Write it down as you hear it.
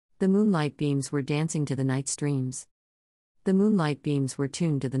The moonlight beams were dancing to the night streams. The moonlight beams were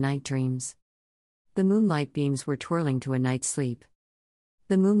tuned to the night dreams. The moonlight beams were twirling to a night's sleep.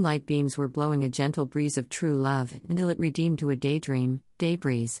 The moonlight beams were blowing a gentle breeze of true love until it redeemed to a daydream, day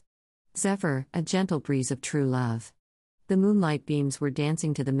breeze. Zephyr, a gentle breeze of true love. The moonlight beams were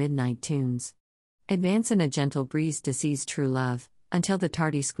dancing to the midnight tunes. Advance in a gentle breeze to seize true love, until the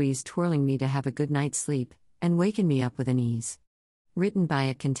tardy squeeze twirling me to have a good night's sleep, and waken me up with an ease. Written by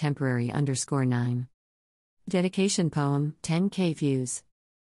a contemporary_9. Dedication poem, 10K views.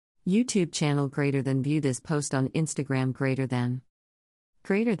 YouTube channel greater than. View this post on Instagram greater than.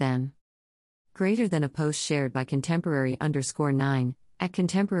 Greater than a post shared by contemporary_9, at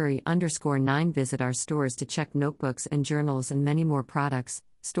contemporary_9. Visit our stores to check notebooks and journals and many more products,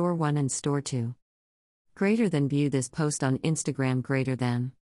 Store 1 and Store 2. Greater than. View this post on Instagram greater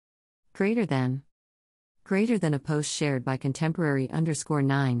than. Greater than a post shared by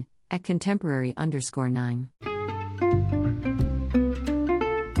contemporary_9, at contemporary_9.